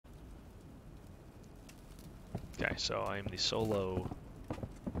Okay, so I'm the solo.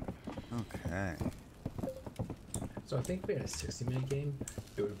 Okay. So I think if we had a 60-minute game,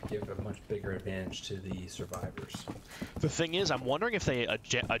 it would give a much bigger advantage to the survivors. The thing is, I'm wondering if they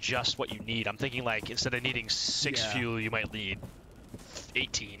adjust what you need. I'm thinking like instead of needing 6 fuel, you might need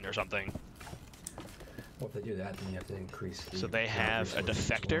 18 or something. Well, if they do that, then you have to increase the... So they have a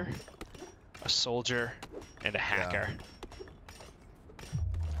defector, a soldier, and a hacker. Yeah.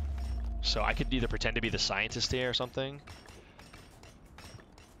 So I could either pretend to be the scientist here or something.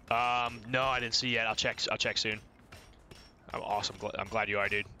 No, I didn't see yet. I'll check soon. I'm awesome. I'm glad you are,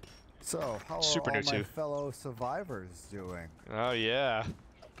 dude. So, how are Super all nerd my too. fellow survivors doing? Oh yeah.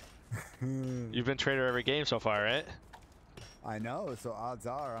 You've been trader every game so far, right? I know, so odds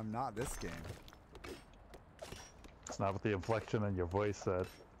are I'm not this game. It's not what the inflection in your voice said.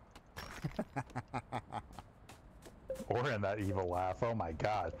 Or in that evil laugh. Oh my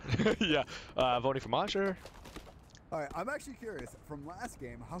god. Yeah. Voting for Monster. Alright, I'm actually curious. From last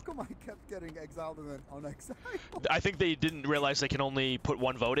game, how come I kept getting exiled and then unexiled? I think they didn't realize they can only put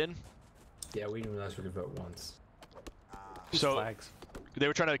one vote in. Yeah, we didn't realize we could vote once. So Flags. they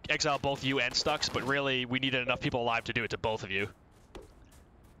were trying to exile both you and Stux, but really we needed enough people alive to do it to both of you.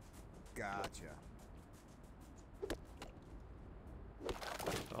 Gotcha.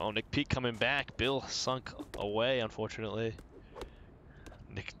 Oh, Nick Peak coming back. Bill sunk away, unfortunately.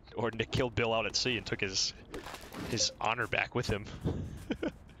 Nick killed Bill out at sea and took his honor back with him.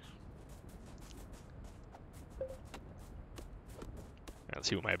 Let's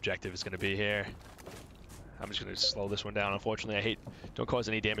see what my objective is going to be here. I'm just going to slow this one down. Unfortunately, don't cause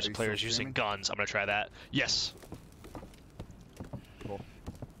any damage to players using guns. I'm going to try that. Yes. Cool.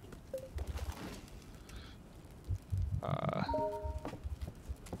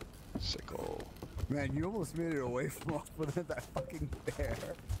 Sickle. Man, you almost made it away from off of that fucking bear.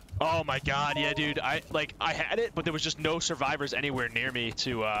 Oh my god, yeah, dude. I had it, but there was just no survivors anywhere near me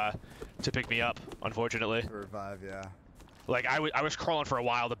to pick me up, unfortunately. Revive, yeah. Like I was crawling for a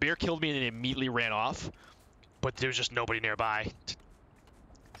while. The bear killed me and it immediately ran off, but there was just nobody nearby.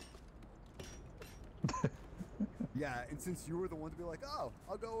 Yeah, and since you were the one to be like, oh,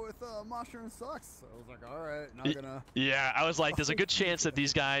 I'll go with Mosher and Sucks, I was like, alright, not gonna... Yeah, I was like, there's a good chance that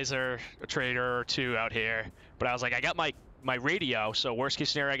these guys are a traitor or two out here. But I was like, I got my radio, so worst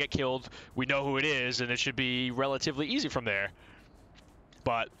case scenario, I get killed. We know who it is, and it should be relatively easy from there.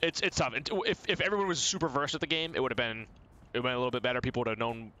 But it's tough. If everyone was super versed at the game, it would have been a little bit better. People would have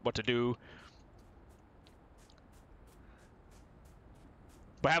known what to do.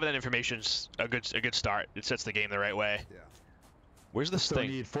 But having that information's a good start. It sets the game the right way. Yeah. Where's this So thing?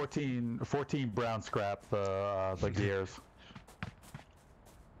 we need 14 brown scrap, the gears.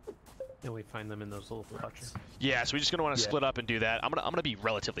 And we find them in those little pouches. Yeah, so we're just gonna want to split up and do that. I'm gonna be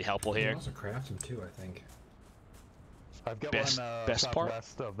relatively helpful You here. can also craft them too, I think. I've got Best one part?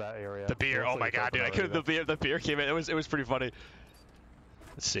 southwest of that area. The beer. Looks Oh my like god, it's dude! I open couldn't. already, The beer came in. It was pretty funny.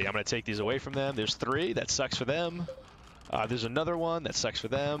 Let's see. I'm gonna take these away from them. There's 3. That sucks for them. There's another one. That sucks for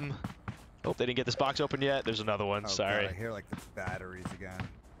them. Oh, they didn't get this box open yet. There's another one. Oh, Sorry. God, I hear like the batteries again.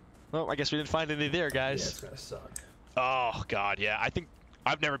 Well, I guess we didn't find any there, Yeah, guys. it's gonna suck. Oh god, yeah. I think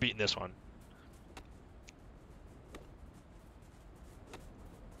I've never beaten this one.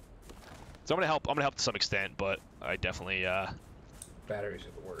 So I'm gonna help to some extent, but I definitely Batteries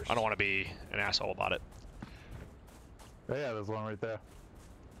are the worst. I don't want to be an asshole about it. Oh, yeah, there's one right there.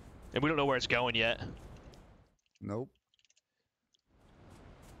 And we don't know where it's going yet. Nope.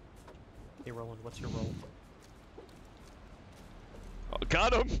 Hey, Roland, what's your role? Oh,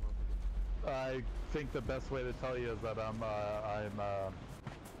 got him. I think the best way to tell you is that Do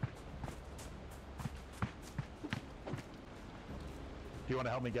you want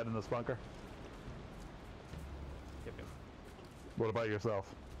to help me get in this bunker? Yep, yep. What about yourself?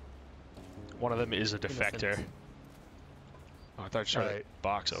 One of them is a defector. Innocent. Oh, I thought I tried Alright. the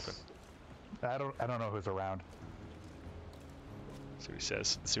box open. I don't know who's around. See what he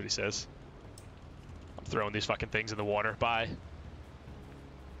says. See what he says. I'm throwing these fucking things in the water. Bye.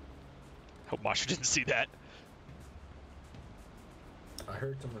 Hope Masha didn't see that. I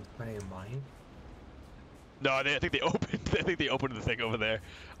heard someone planning a mine. No, I think they opened. I think they opened the thing over there.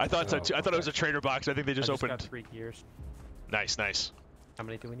 I thought so too. I thought it was a trader box. I think they just I opened. got 3 gears. Nice, nice. How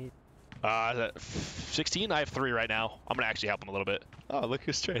many do we need? 16. I have 3 right now. I'm gonna actually help him a little bit. Oh, look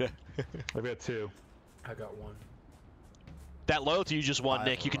who's trader. I've got 2. I got 1. That loyalty you just won, I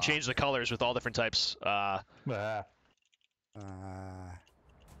Nick. You can rock. change the colors with all different types. A Ah.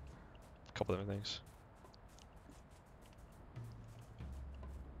 couple different things.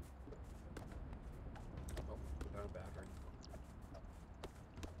 Oh, got a battery.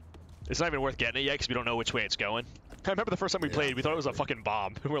 It's not even worth getting it yet because we don't know which way it's going. I remember the first time we Yeah, played, we thought it was a fucking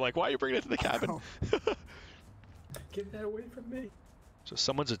bomb. And we're like, why are you bringing it to the cabin? Get that away from me. So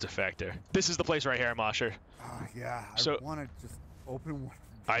someone's a defector. This is the place right here, Mosher. Yeah, So- I want to just open one.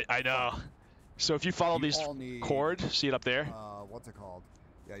 I know. So if you follow You these all need, cord, see it up there? what's it called?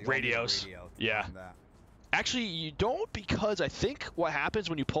 Yeah, you Radios. All need a radio to Yeah. find that. Actually, you don't, because I think what happens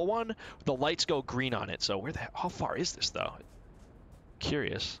when you pull one, the lights go green on it. So how far is this though?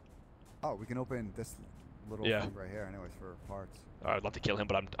 Curious. Oh, we can open this little Yeah. thing right here, anyways, for parts. I'd love to kill him,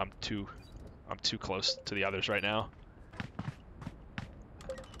 but I'm too close to the others right now.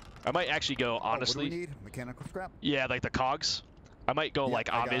 I might actually go honestly. What do we need? Mechanical scrap. Yeah, like the cogs. I might go Yeah, like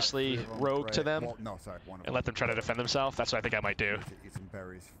I got obviously 3 of 'em, rogue right. to them Well, no, sorry, one of and them. let them try to defend themselves. That's what I think I might do. Need to eat some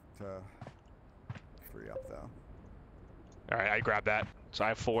berries to free up though. All right, I grabbed that. So I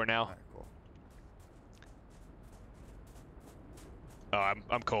have 4 now. All right, cool. Oh,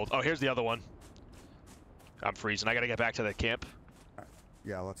 I'm cold. Oh, here's the other one. I'm freezing. I gotta get back to the camp.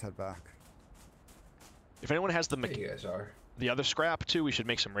 Yeah, let's head back. If anyone has There you guys are. the other scrap too, we should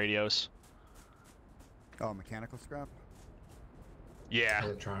make some radios. Oh, mechanical scrap. Yeah,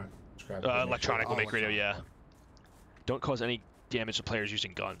 Electronic scrap. electronic will Oh, make radio. Yeah. electronic. Don't cause any damage to players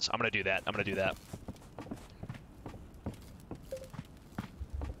using guns. I'm gonna do that. I'm gonna do that.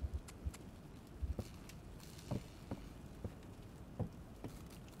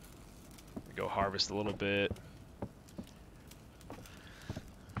 Go harvest a little bit.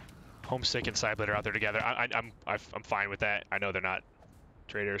 Homesick and Cyblade are out there together. I'm fine with that. I know they're not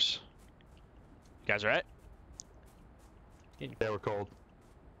traitors. You guys all right? Yeah, we're cold.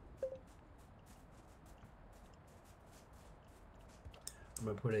 I'm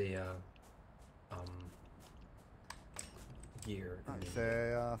gonna put a gear. I in the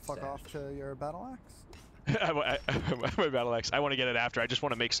say fuck stash. off to your battle axe. My battle axe. I want to get it after. I just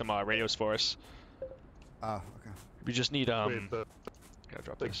want to make some radios for us. Oh, okay. We just need Wait, gotta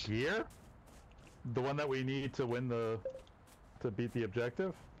drop the this. gear? The one that we need to win to beat the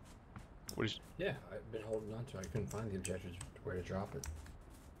objective? What is? Yeah, I've been holding on to it. I couldn't find the objectives where to drop it.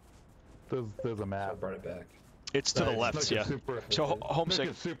 There's a So I map. brought it back. It's to the Right, left. Snook is Yeah. Super, So Snook homesick.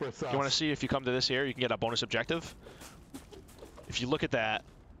 is super You want to sus. see if you come to this here, you can get a bonus objective. If you look at that,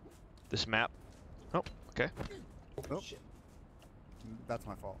 this map. Oh, okay. Oh. Shit. That's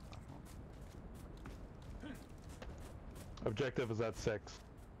my fault. Objective is at 6.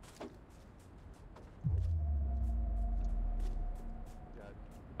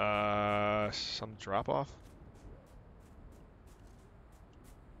 Some drop off.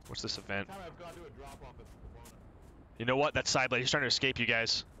 What's this event? Time I've gone to a drop off at Pomona. You know what? That's Cyblade. He's trying to escape you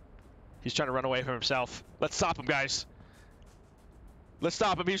guys. He's trying to run away from himself. Let's stop him, guys. Let's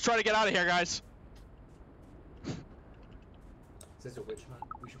stop him. He's trying to get out of here, guys. Is this a witch hunt?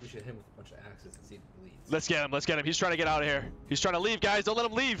 We should hit him with a bunch of axes and see if it bleeds. Let's get him. Let's get him. He's trying to get out of here. He's trying to leave, guys. Don't let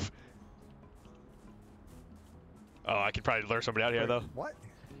him leave. Oh, I could probably lure somebody out of here, though. What?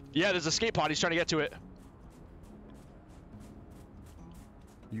 Yeah, there's a escape pod. He's trying to get to it.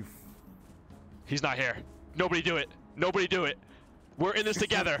 You. He's not here. Nobody do it. Nobody do it. We're in this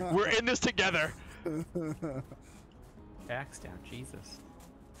together. We're in this together. Axe down, Jesus.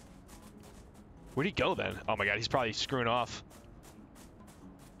 Where'd he go then? Oh my god, he's probably screwing off.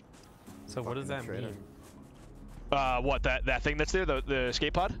 So what does that Fucking traitor. mean? What, that thing that's there, the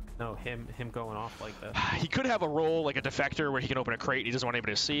escape pod? No, him going off like that. He could have a role like a defector where he can open a crate and he doesn't want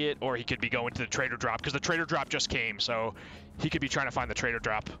anybody to see it, or he could be going to the trader drop, because the trader drop just came, so he could be trying to find the trader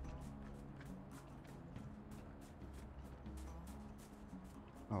drop.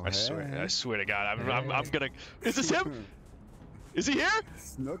 Oh, I swear to God, I'm Hey. gonna. Is this him? Is he here?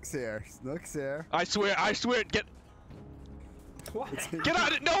 Snook's here. Snook's here. I swear, get What? get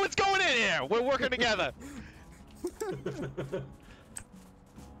out! No one's going in here. We're working together.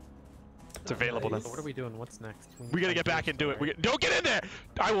 It's available then. So what are we doing? What's next? We gotta get back and do it. Don't get in there!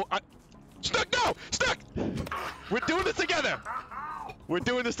 Snook, no! Snook! We're doing this together! We're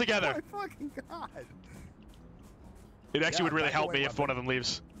doing this Oh together. my fucking god. It actually Yeah, would really back help away, me if weapon. one of them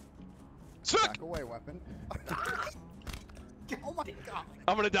leaves. Snook! Back away, weapon. Oh my god.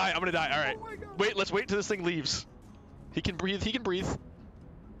 I'm gonna die. Alright. Oh my god. Wait, let's wait till this thing leaves. He can breathe.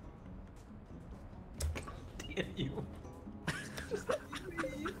 Damn you.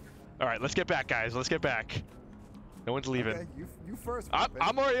 Alright, let's get back, guys. Let's get back. No one's leaving. Okay, you first. I'm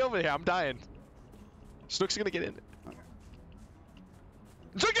weapon. already over here. I'm dying. Snook's gonna get in. Okay.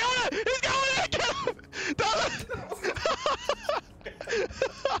 Snook, get in! He's going in! Get him!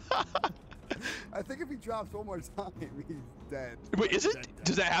 I think if he drops one more time, he's dead. Wait, is it?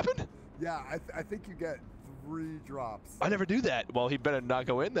 Does that happen? Yeah, I think you get every drops. I never do that. Well, he better not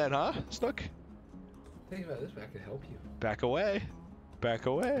go in then, huh? Snook? Think about this, I could help you. Back away. Back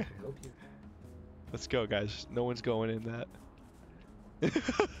away. I could help you. Let's go, guys. No one's going in that.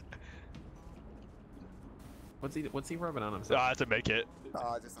 What's he rubbing on himself? Ah, to make it.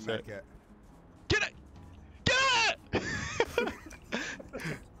 Just to Sorry. make it. Get it! Get it!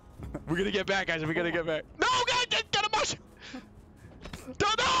 We're gonna get back, guys. We're gonna get back. No, God, get him, Mush! No,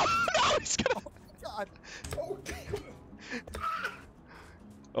 no, he's gonna. God. Oh,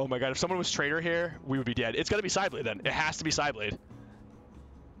 Oh my God, if someone was traitor here, we would be dead. It's gotta be Sideblade then. It has to be Sideblade.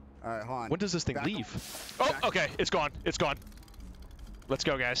 all right, hold on. When does this thing Back leave? up. Oh, Back- okay, it's gone. It's gone. Let's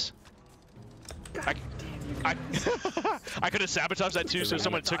go, guys. I could have sabotaged that too, so if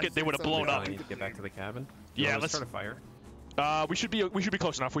someone took it, they would have blown I up. need to get back to the cabin. You Yeah, wanna let's. start a fire. We should be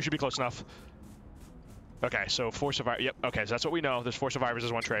close enough. We should be close enough. Okay, so 4 survivors. Yep. Okay, so that's what we know. There's 4 survivors.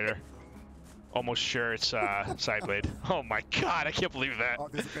 There's 1 traitor. Almost sure it's Sideblade. Oh my God, I can't believe that. Oh,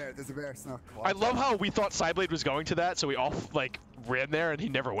 there's a bear. There's a bear. Snook. I love how we thought Sideblade was going to that, so we all like ran there and he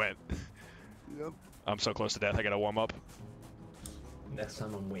never went. Yep. I'm so close to death. I gotta warm up. Next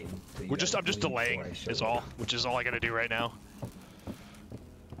time I'm waiting. till you I'm just guys leave delaying. before I show Is up. all, which is all I gotta do right now.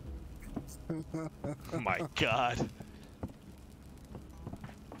 Oh my God.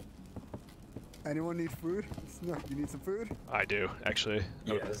 Anyone need food? Snook, you need some food? I do actually.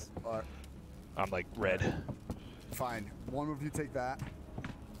 Yes. All right. I'm like red. Fine. One of you take that.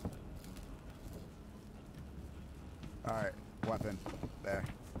 All right. Weapon. There.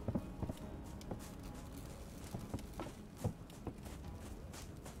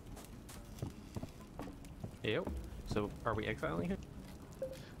 Yep. So are we exiling him?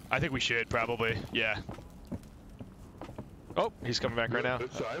 I think we should probably. Yeah. Oh, he's coming back right now.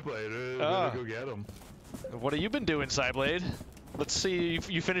 Sideblade, Ah. better go get him. What have you been doing, Sideblade? Let's see if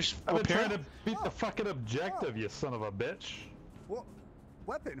you finished I've been repairing. trying to beat the fucking objective, you son of a bitch. What?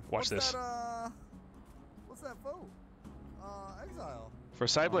 Weapon. Watch What's this. That, what's that vote? Exile. For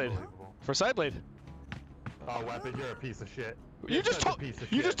Sideblade. Unbelievable. For Sideblade. Oh, weapon, you're a piece of shit. You You're just such a told piece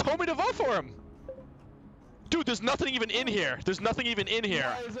of you shit. just told me to vote for him. Dude, there's nothing even in here. There's nothing even in here.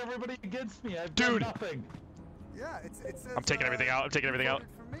 Why is everybody against me? I've Dude. done nothing. Yeah, it says. I'm taking everything out. I'm taking everything out.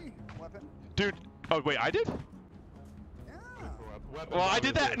 For me, weapon. Dude. Oh wait, I did? Yeah. Weapon Well, I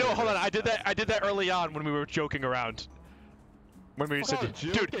did that. No, hold on. I did that. that early on when we were joking around. When we said, Not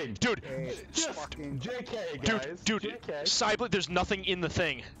joking. dude, Hey, Just fucking. JK, dude, guys. dude, JK. Sideblade, there's nothing in the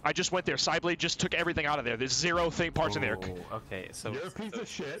thing. I just went there. Sideblade just took everything out of there. There's 0 parts in there. Oh, okay, so You're a piece of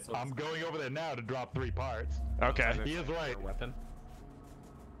shit. so- I'm going over there now to drop 3 parts. Okay. He is right. Weapon.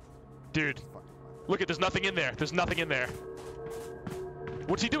 Dude, look at, there's nothing in there. There's nothing in there.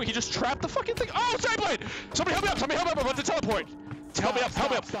 What's he doing? He just trapped the fucking thing. Oh, Sideblade! Somebody help me up! Somebody help me up! I'm about to teleport! Help me up!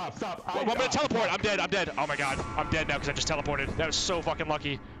 Help me up! Stop. I'm gonna teleport. I'm dead. I'm dead. Oh my God. I'm dead now because I just teleported. That was so fucking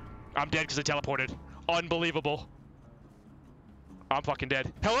lucky. I'm dead because I teleported. Unbelievable. I'm fucking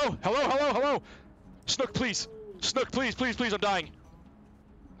dead. Hello. Snook, please. Snook, please. I'm dying.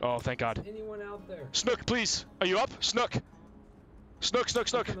 Oh, thank God. Anyone out there? Snook, please. Are you up? Snook. Snook.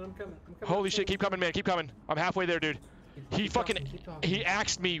 I'm coming. Holy shit. Keep coming, man. Keep coming. I'm halfway there, dude. He fucking, Keep talking. he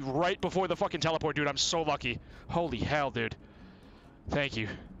axed me right before the fucking teleport, dude. I'm so lucky. Holy hell, dude. Thank you.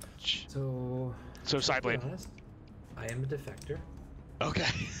 So So, to be Sideblade. honest, I am a defector, Okay.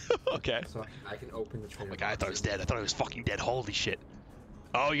 Okay. so I can open the trader. Oh my God, I thought it was dead. I thought it was fucking dead. Holy shit.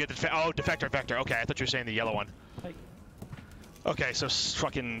 Oh, you got the defector. Okay, I thought you were saying the yellow one. Hey. Okay, so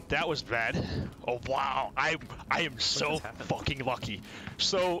fucking that was bad. Oh wow, I am so just happened? fucking lucky.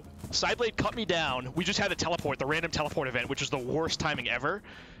 So Sideblade cut me down. We just had a teleport, the random teleport event, which was the worst timing ever,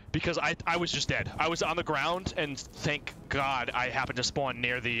 because I was just dead. I was on the ground, and thank God I happened to spawn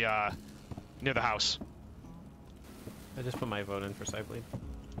near the house. I just put my vote in for Sideblade.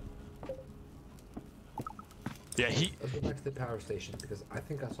 Yeah, Let's go back to the power station because I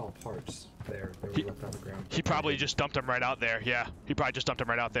think I saw parts there that He- were left on the ground. he probably just dumped him right out there. Yeah, he probably just dumped him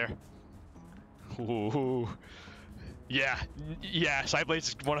right out there. Ooh. Yeah,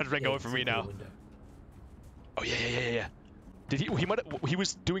 Sideblade's 100% going for me now. Oh yeah. Did he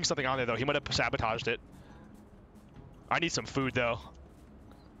was doing something on there though. He might have sabotaged it. I need some food though.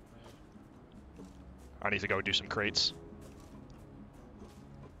 I need to go do some crates.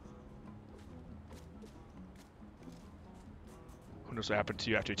 Who knows what happened to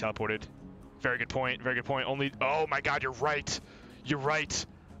you after you teleported? Very good point. Only. Oh my God, you're right.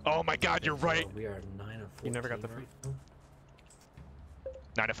 Oh my God, you're right. We are 9 of 14. You never got the right now.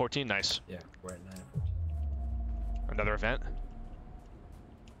 9 of 14, nice. Yeah, we're at 9 of 14. Another event.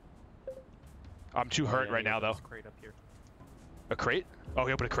 I'm too hurt Yeah, right now though. there's a crate up here. A crate? Oh,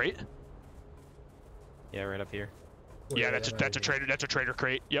 he opened a crate? Yeah, right up here. Yeah, that's a trader. That's a trader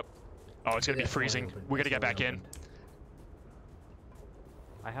crate. Yep. Oh, it's gonna be freezing. We gotta get back in.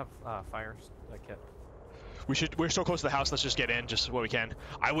 I have fire kit. We're so close to the house. Let's just get in, just what we can.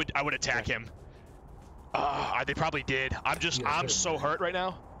 I would attack him. They probably did. I'm so hurt right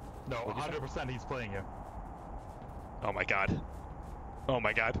now. No, 100% he's playing you. Oh my god. Oh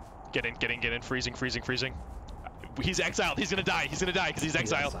my god. Get in. Freezing. He's exiled. He's gonna die because he's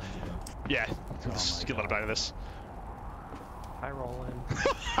exiled. Yeah. Just let him die to this. Hi, Roland.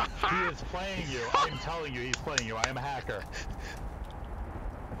 He is playing you. I'm telling you, he's playing you. I am a hacker.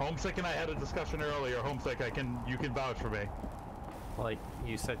 Homesick and I had a discussion earlier. Homesick, you can vouch for me. Like,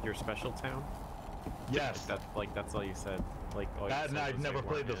 you said your special town? Yes. That's all you said. Like, all you And said I've was never they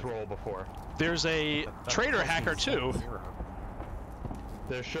played weren't this role before. There's a trader hacker too.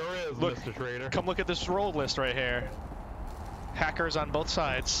 There sure is, Look, Mr. Trader. Come look at this role list right here. Hackers on both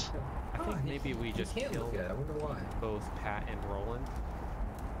sides. I think maybe we just can't killed look at it. I wonder why. both Pat and Roland.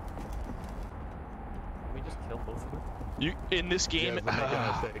 Can we just kill both of them? You in this game? You guys are making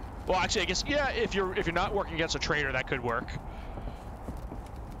a mistake. Well, actually, I guess yeah. If you're not working against a trader, that could work.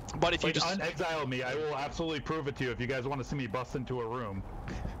 But if you just unexile me, I will absolutely prove it to you if you guys want to see me bust into a room.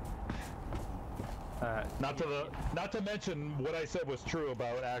 Not to mention what I said was true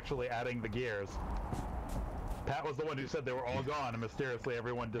about actually adding the gears. Pat was the one who said they were all gone, and mysteriously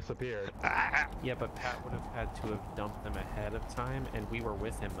everyone disappeared. Yeah, but Pat would have had to have dumped them ahead of time, and we were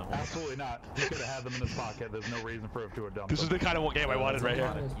with him the whole time. Absolutely not. He could have had them in his pocket. There's no reason for him to have dumped this is them. the kind of game I wanted right here.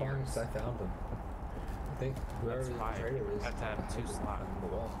 I found them. I think whoever the fine. trader is. Have to have 2 slots. On the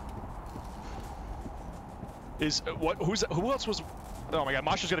wall. Who else was? Oh my god,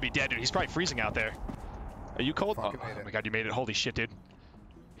 Masha's gonna be dead, dude. He's probably freezing out there. Are you cold? Fucking Oh made it. my god, you made it. Holy shit, dude.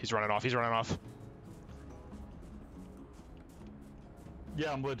 He's running off.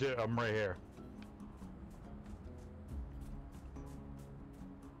 Yeah, I'm legit. I'm right here.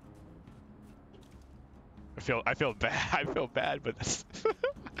 I feel bad. I feel bad, but that's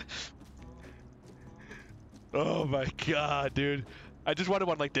oh my god, dude. I just wanted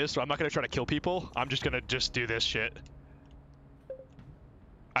one like this, so I'm not gonna try to kill people. I'm just gonna do this shit.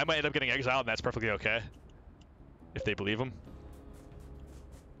 I might end up getting exiled, and that's perfectly okay. If they believe him.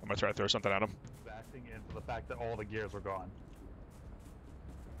 I'm gonna try to throw something at him. Backing into the fact that all the gears were gone.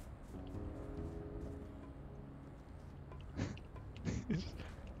 I'm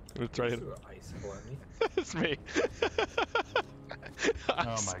gonna try to hit him. Threw an icicle at me. It's me.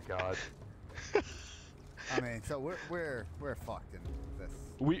 Oh my god. I mean, so we're fucked in this.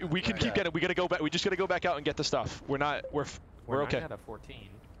 We can keep getting. We gotta go back. We just gotta go back out and get the stuff. We're okay. At a 14.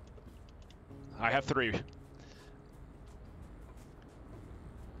 I have 3.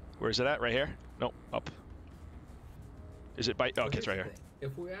 Where is it at? Right here? No, up. Is it by? Oh, okay, it's right here.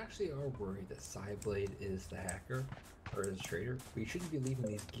 If we actually are worried that Cyblade is the hacker or is the trader, we shouldn't be leaving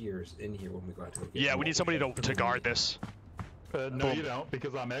these gears in here when we go out to get Yeah, them. we need somebody to guard this. No, Boom. you don't,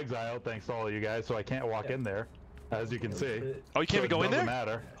 because I'm exiled thanks to all of you guys, so I can't walk in there, as you can see. Oh, you can't even go in there? Doesn't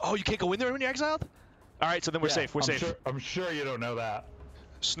matter. Oh, you can't go in there when you're exiled? All right, so then we're safe. We're safe. I'm sure you don't know that.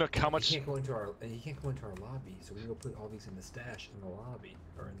 Snook, how much? You can't go into our lobby, so we go put all these in the stash in the lobby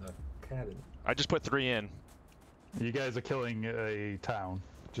or in the cabin. I just put 3 in. You guys are killing a town.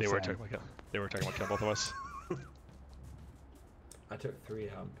 They Just were saying. talking about killing both of us. I took 3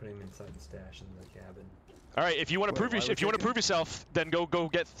 out and put them inside the stash in the cabin. All right, if you want to Wait, prove yourself, then go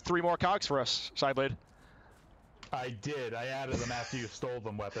get 3 more cogs for us, Sideblade. I did. I added them after you stole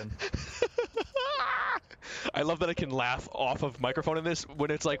them, weapon. I love that I can laugh off of microphone in this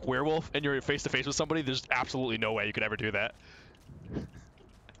when it's like werewolf and you're face to face with somebody. There's absolutely no way you could ever do that.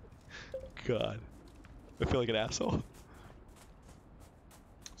 God, I feel like an asshole.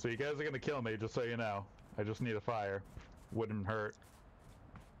 So you guys are gonna kill me, just so you know. I just need a fire. Wouldn't hurt.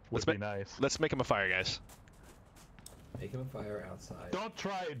 Would be nice. Let's make him a fire, guys. Make him a fire outside. Don't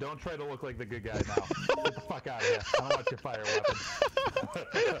try to look like the good guy now. Get the fuck out of here. I don't want your fire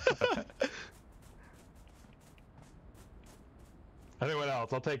weapon. Anyone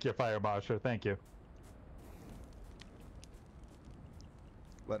else? I'll take your fire, Masha. Thank you.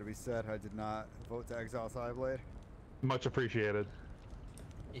 Let it be said, I did not vote to exile Cyblade. Much appreciated.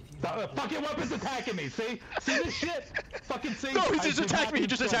 If you The fucking weapon's attacking me. See this shit? Fucking see? No, he I just did attacked not me. He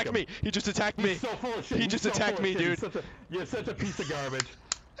just instruct attacked him. me. He just attacked me. He's so full of shit. He He's just so attacked full of me, shit. dude. You're such a piece of garbage.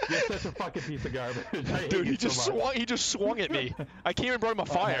 You're such a fucking piece of garbage. I hate Dude, you he just so much. swung. He just swung at me. I can't even brought him a Oh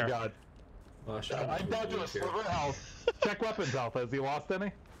fire. my god. I'm down to a sliver of health. Check weapons health. Has he lost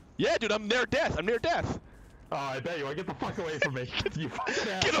any? Yeah, dude, I'm near death. I'm near death. Oh, I bet you are. Get the fuck away from me. You fucking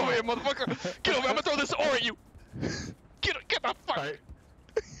Get over here, motherfucker. Get over here. I'm gonna throw this ore at you. Get the fuck. Alright.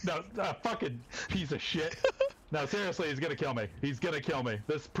 No, fucking piece of shit. No, seriously, he's gonna kill me. He's gonna kill me.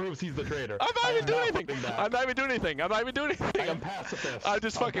 This proves he's the traitor. I'm not even doing anything. putting that. I'm not even doing anything. I'm not even doing anything. I'm pacifist. I'm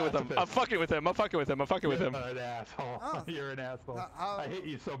just fucking with him. I'm fucking with him. I'm fucking with him. I'm fucking with him. You're an asshole. Oh. You're an asshole. I hate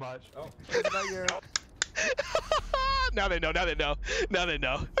you so much. Oh, What about your... Now they know. Now they know. Now they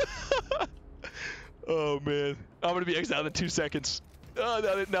know. Oh man, I'm gonna be exiled in 2 seconds.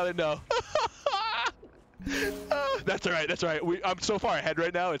 Oh, now they know. That's all right. That's all right. I'm so far ahead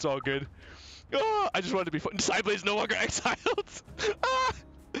right now. It's all good. Oh, I just wanted to be fun. Sideblade's no longer exiled.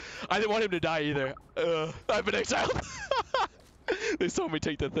 I didn't want him to die either. I've been exiled. They saw me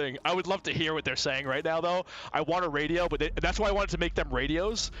take the thing. I would love to hear what they're saying right now, though. I want a radio, but that's why I wanted to make them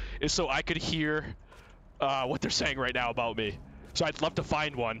radios, is so I could hear what they're saying right now about me. So I'd love to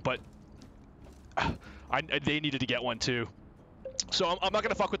find one, but they needed to get one too. So I'm not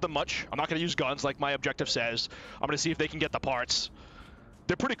gonna fuck with them much. I'm not gonna use guns like my objective says. I'm gonna see if they can get the parts.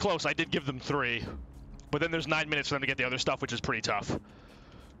 They're pretty close. I did give them 3, but then there's 9 minutes for them to get the other stuff, which is pretty tough.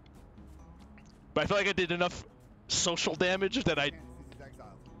 But I feel like I did enough social damage that I. He's exiled.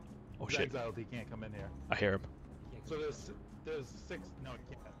 Oh He's shit! exiled. He can't come in here. I hear him. So there's 6. No, he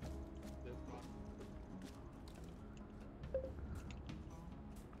can't. There's 5.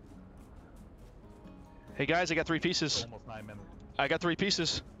 Hey guys, I got 3 pieces. Almost 9 minutes. I got 3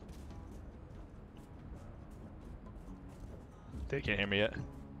 pieces. They can't hear me yet.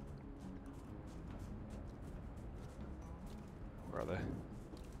 Where are they?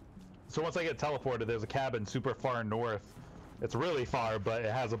 So once I get teleported, there's a cabin super far north. It's really far, but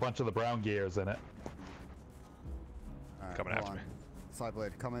it has a bunch of the brown gears in it. All right, Coming hold after on. me.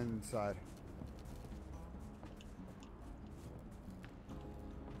 Sideblade, come inside.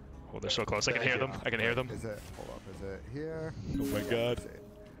 Oh, they're so close. I can hear them. I can hear them. Is it? Hold up. Is it here? Oh my god.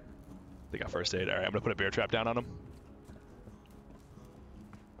 They got first aid. All right, I'm gonna put a bear trap down on them.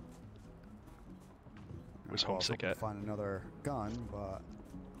 Where's Homesick at? Find another gun, but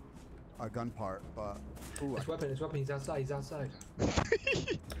a gun part, but ooh, his weapon, he's outside, he's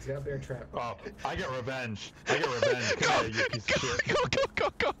He's got a bear trap. Oh, I get revenge. I get revenge. Come here, you piece of shit.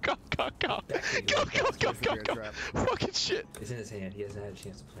 Go. Fucking shit. It's in his hand. He hasn't had a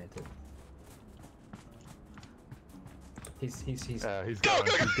chance to plant it. He's He's Go. going. He's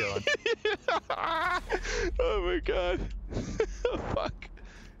going. Oh my god. Fuck.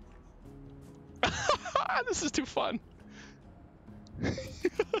 This is too fun.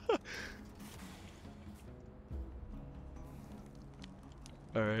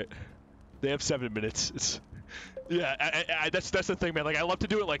 All right. They have 7 minutes. Yeah, that's the thing, man. Like, I love to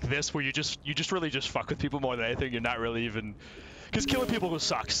do it like this, where you just really just fuck with people more than anything. You're not really even, because killing people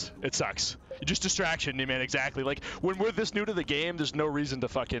sucks. It sucks. You're just distraction, man. Exactly. Like when we're this new to the game, there's no reason to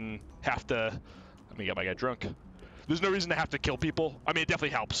fucking have to. Let me get my guy drunk. There's no reason to have to kill people. I mean, it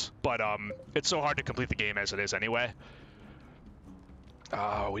definitely helps, but it's so hard to complete the game as it is anyway.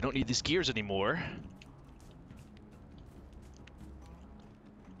 We don't need these gears anymore.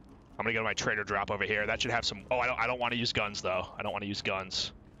 I'm gonna go to my trader drop over here. That should have some. Oh, I don't want to use guns though. I don't want to use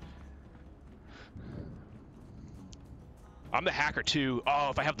guns. I'm the hacker too. Oh,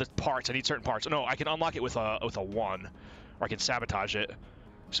 if I have the parts, I need certain parts. No, I can unlock it with a 1, or I can sabotage it.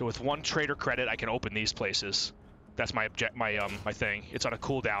 So with 1 trader credit, I can open these places. That's my my thing. It's on a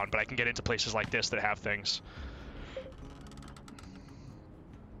cooldown, but I can get into places like this that have things.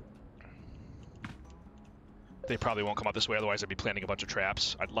 They probably won't come out this way, otherwise I'd be planting a bunch of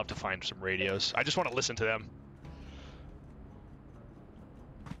traps. I'd love to find some radios. I just want to listen to them.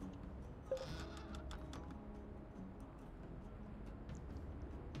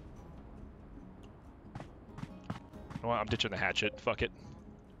 You know what? I'm ditching the hatchet. Fuck it.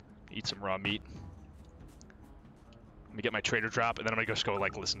 Eat some raw meat. Let me get my trader drop, and then I'm gonna just go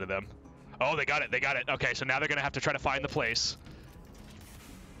like listen to them. Oh, they got it. They got it. Okay, so now they're gonna have to try to find the place.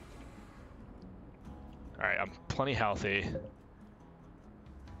 All right, I'm plenty healthy.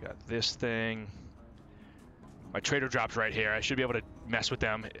 Got this thing. My trader drops right here. I should be able to mess with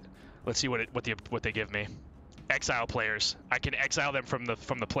them. Let's see what they give me. Exile players. I can exile them from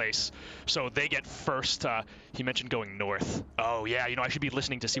the place, so they get first. He mentioned going north. Oh yeah, you know I should be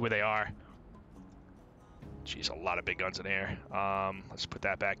listening to see where they are. Jeez, a lot of big guns in here. Let's put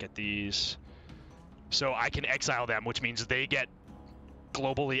that back at these. So I can exile them, which means they get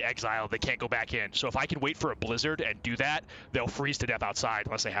globally exiled. They can't go back in. So if I can wait for a blizzard and do that, they'll freeze to death outside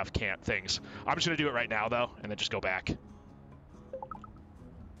unless they have things. I'm just gonna do it right now though, and then just go back.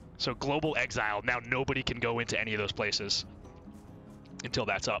 So global exile. Now nobody can go into any of those places until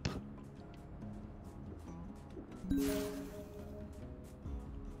that's up.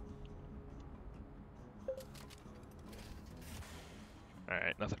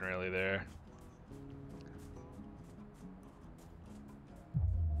 Alright, nothing really there.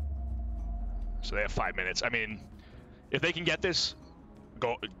 So they have 5 minutes. I mean, if they can get this,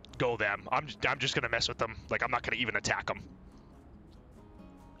 go them. I'm just gonna mess with them. Like, I'm not gonna even attack them.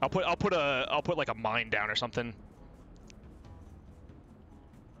 I'll put like a mine down or something.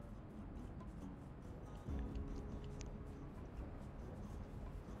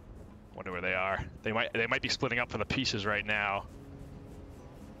 Wonder where they are. They might be splitting up for the pieces right now.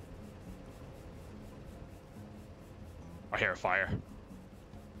 I hear a fire.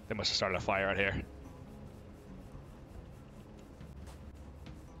 They must have started a fire out here.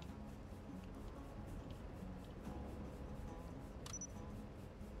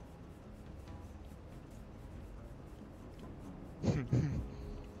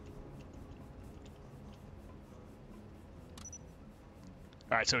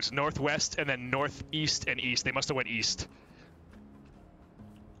 Alright, so it's northwest and then northeast and east. They must have went east.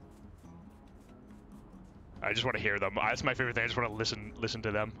 I just want to hear them. That's my favorite thing. I just want to listen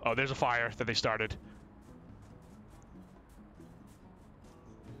to them. Oh, there's a fire that they started.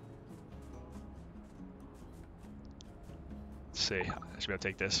 Let's see. I should be able to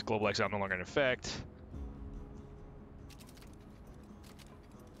take this. Global exile no longer in effect.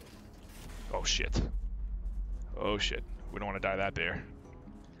 Oh shit. Oh shit. We don't want to die that bear.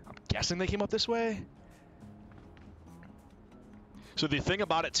 I'm guessing they came up this way. So the thing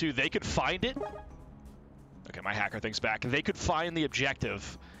about it too, they could find it. Okay, my hacker thing's back. They could find the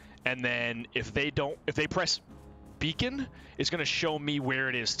objective, and then if they press beacon, it's gonna show me where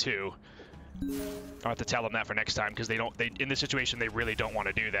it is too. I'll have to tell them that for next time, because in this situation, they really don't want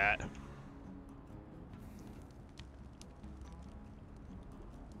to do that.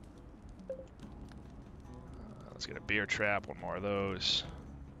 Let's get a beer trap, one more of those.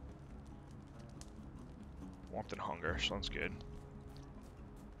 Warmth and hunger, sounds good.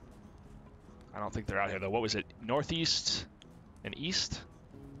 I don't think they're out here though. What was it? Northeast and east? So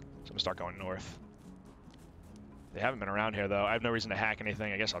I'm gonna start going north. They haven't been around here though. I have no reason to hack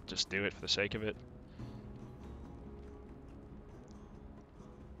anything. I guess I'll just do it for the sake of it.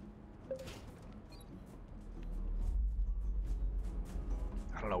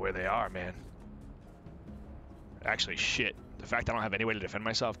 I don't know where they are, man. Actually, shit. The fact I don't have any way to defend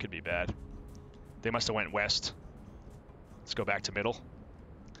myself could be bad. They must have went west. Let's go back to middle.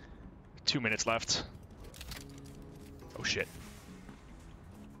 2 minutes left. Oh shit.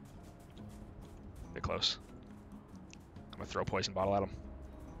 They're close. I'm gonna throw a poison bottle at them.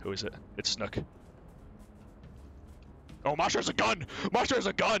 Who is it? It's Snook. Oh, Masha has a gun! Masha has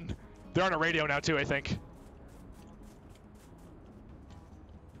a gun! They're on a radio now too, I think.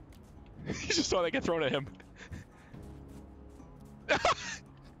 He just saw that get thrown at him.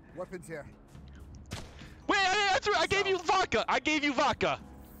 Weapons here. Wait, I gave you vodka! I gave you vodka!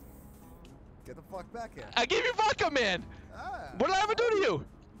 Get the fuck back here. I gave you vodka, man! Ah, What did I ever do to you?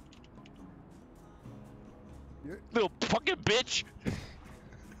 You're... Little fucking bitch!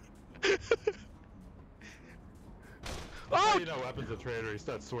 Oh! You know, weapons a traitor. He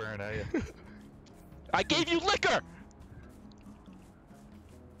starts swearing at you. I gave you liquor!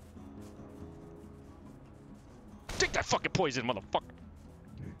 Take that fucking poison, motherfucker!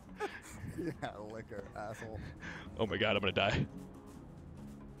 Yeah, liquor, asshole. Oh my god, I'm gonna die.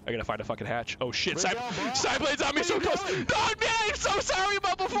 I gotta find a fucking hatch. Oh shit, Where'd you go, bro? Sideblade's on me so close! going? No, man, I'm so sorry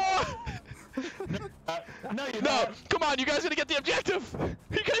about before! No, you're No, not. come on, you guys gotta get the objective!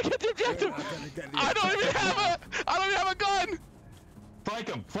 You gotta get the objective! You're not gonna get the I don't even have a gun! Flank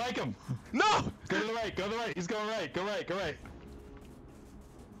him, flank him. No! Go to the right, go to the right. He's going right, go right, go right.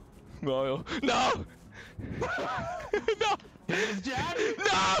 No! No! No! Hit his jab.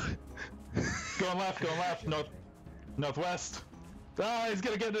 No! Going left, northwest. Oh, he's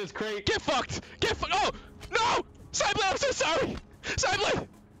gonna get into his crate. Get fucked! Get fucked! Oh! No! Sideblade, I'm so sorry! Sideblade!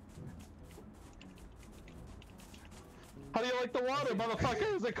 How do you like the water,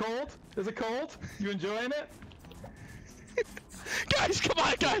 motherfucker? Is it cold? Is it cold? You enjoying it? Guys, come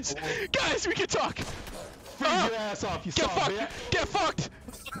on, guys! Guys, we can talk! Freeze your ass off, you Get son of a fucked! bitch. Get fucked!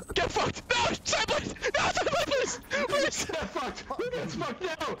 Get fucked! No! Sideblade! No! Sideblade, please! Please! Get fucked! Who gets fucked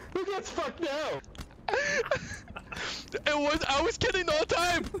now? Who gets fucked now? I was kidding the whole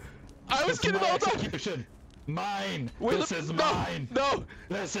time! I was kidding the whole time! Execution. Mine! Wait, This is no, mine! No!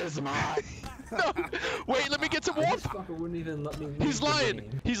 This is mine! No! Wait, let me get some This warmth! fucker wouldn't even let me leave He's the lying!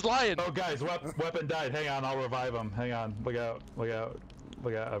 game. He's lying! Oh guys, weapon died. Hang on, I'll revive him. Hang on. Look out. Look out.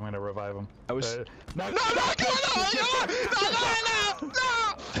 Look out. I'm gonna revive him. I was- No, No, come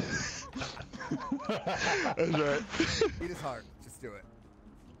on! No! Eat his heart. Just do it.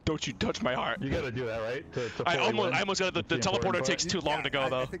 Don't you touch my heart. You gotta do that, right? To I fully win? almost got it. The That's the important teleporter part. takes too long to go, I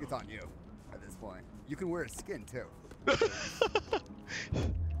though. think it's on you at this point. You can wear a skin too.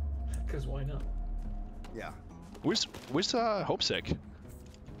 Because why not? Yeah. Where's Homesick? Did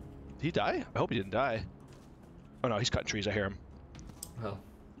he die? I hope he didn't die. Oh no, he's cutting trees. I hear him. Well,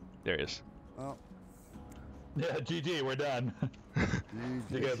 There he is. Oh. Yeah, GG, we're done.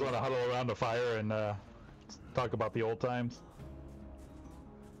 You guys want to huddle around the fire and talk about the old times?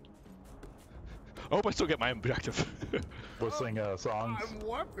 I hope I still get my objective. We'll sing songs. I'm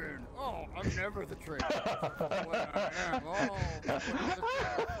weapon. Oh, I'm never the traitor. What I am. Oh, I'm the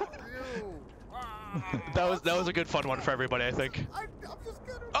traitor. You. Ah. that was a good fun one for everybody, I think. I'm just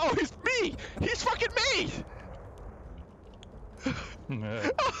gonna. Oh, he's me! He's fucking me!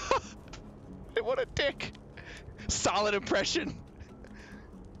 What a dick! Solid impression.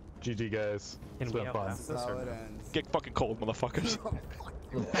 GG, guys. Can It's we been fun. outlast That's this how or it no? ends. Get fucking cold, motherfuckers. Oh, fuck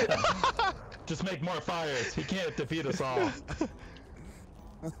you. Just make more fires. He can't defeat us all.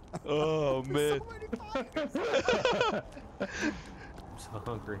 Oh man, So many fires. I'm so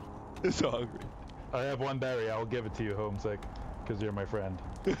hungry. so hungry. I have one berry. I'll give it to you, Homesick, because you're my friend.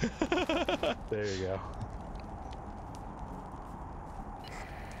 There you go.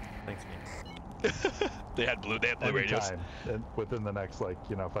 Thanks, man. They had blue radios. Anytime, and within the next, 5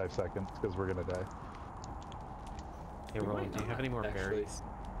 seconds, because we're gonna die. Hey, We Roland, might do you have any more not, actually. berries?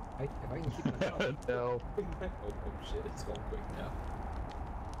 if I can keep it up. No. Oh shit, it's going quick now.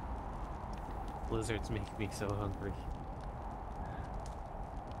 Blizzards make me so hungry.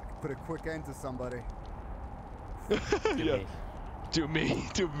 Put a quick end to somebody. Do Yeah. me.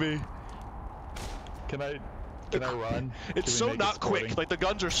 Do me. Can I run? It's Can we so make it not quick. sporting? Like the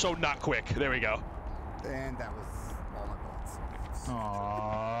guns are so not quick. There we go. And that was all my bullets. Aww.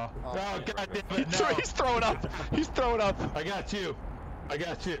 Oh, Oh, yeah, god right. damn it, no. He's throwing up. He's throwing up. I got you.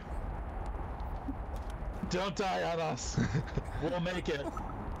 Don't die on us. We'll make it.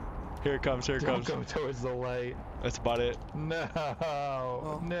 Here it comes. Here it Don't comes. go towards the light. That's about it. No.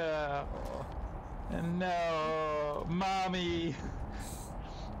 No. No. Mommy.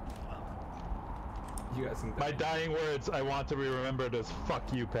 You guys can. My dying words I want to be remembered as fuck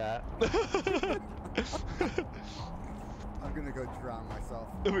you, Pat. I'm gonna go drown myself.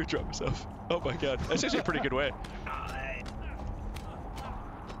 Let me drop myself. Oh my god. That's actually a pretty good way.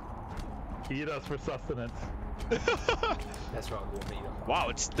 Eat us for sustenance. That's wrong. We'll meet them.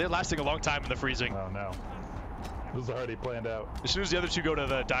 Wow, they're lasting a long time in the freezing. Oh no. This is already planned out. As soon as the other two go to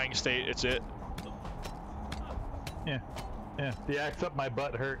the dying state, it's it. Yeah. Yeah. The axe up my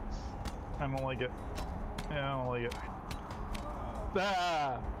butt hurts. I don't like it. Yeah, I don't like it.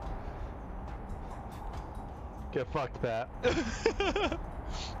 Ah! Get fucked, Pat.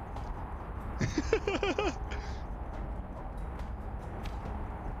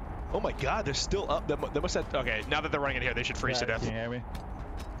 Oh my god, they're still up. They must have. Okay, now that they're running in here, they should freeze to Pat, death. Can you hear me?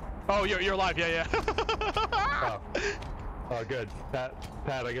 Oh, you're alive. Yeah. Oh. Oh, good. Pat,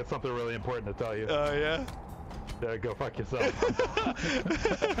 I got something really important to tell you. Yeah. Yeah, go fuck yourself.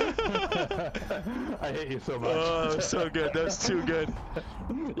 I hate you so much. Oh, so good. That's too good.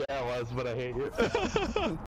 Yeah, it was, but I hate you.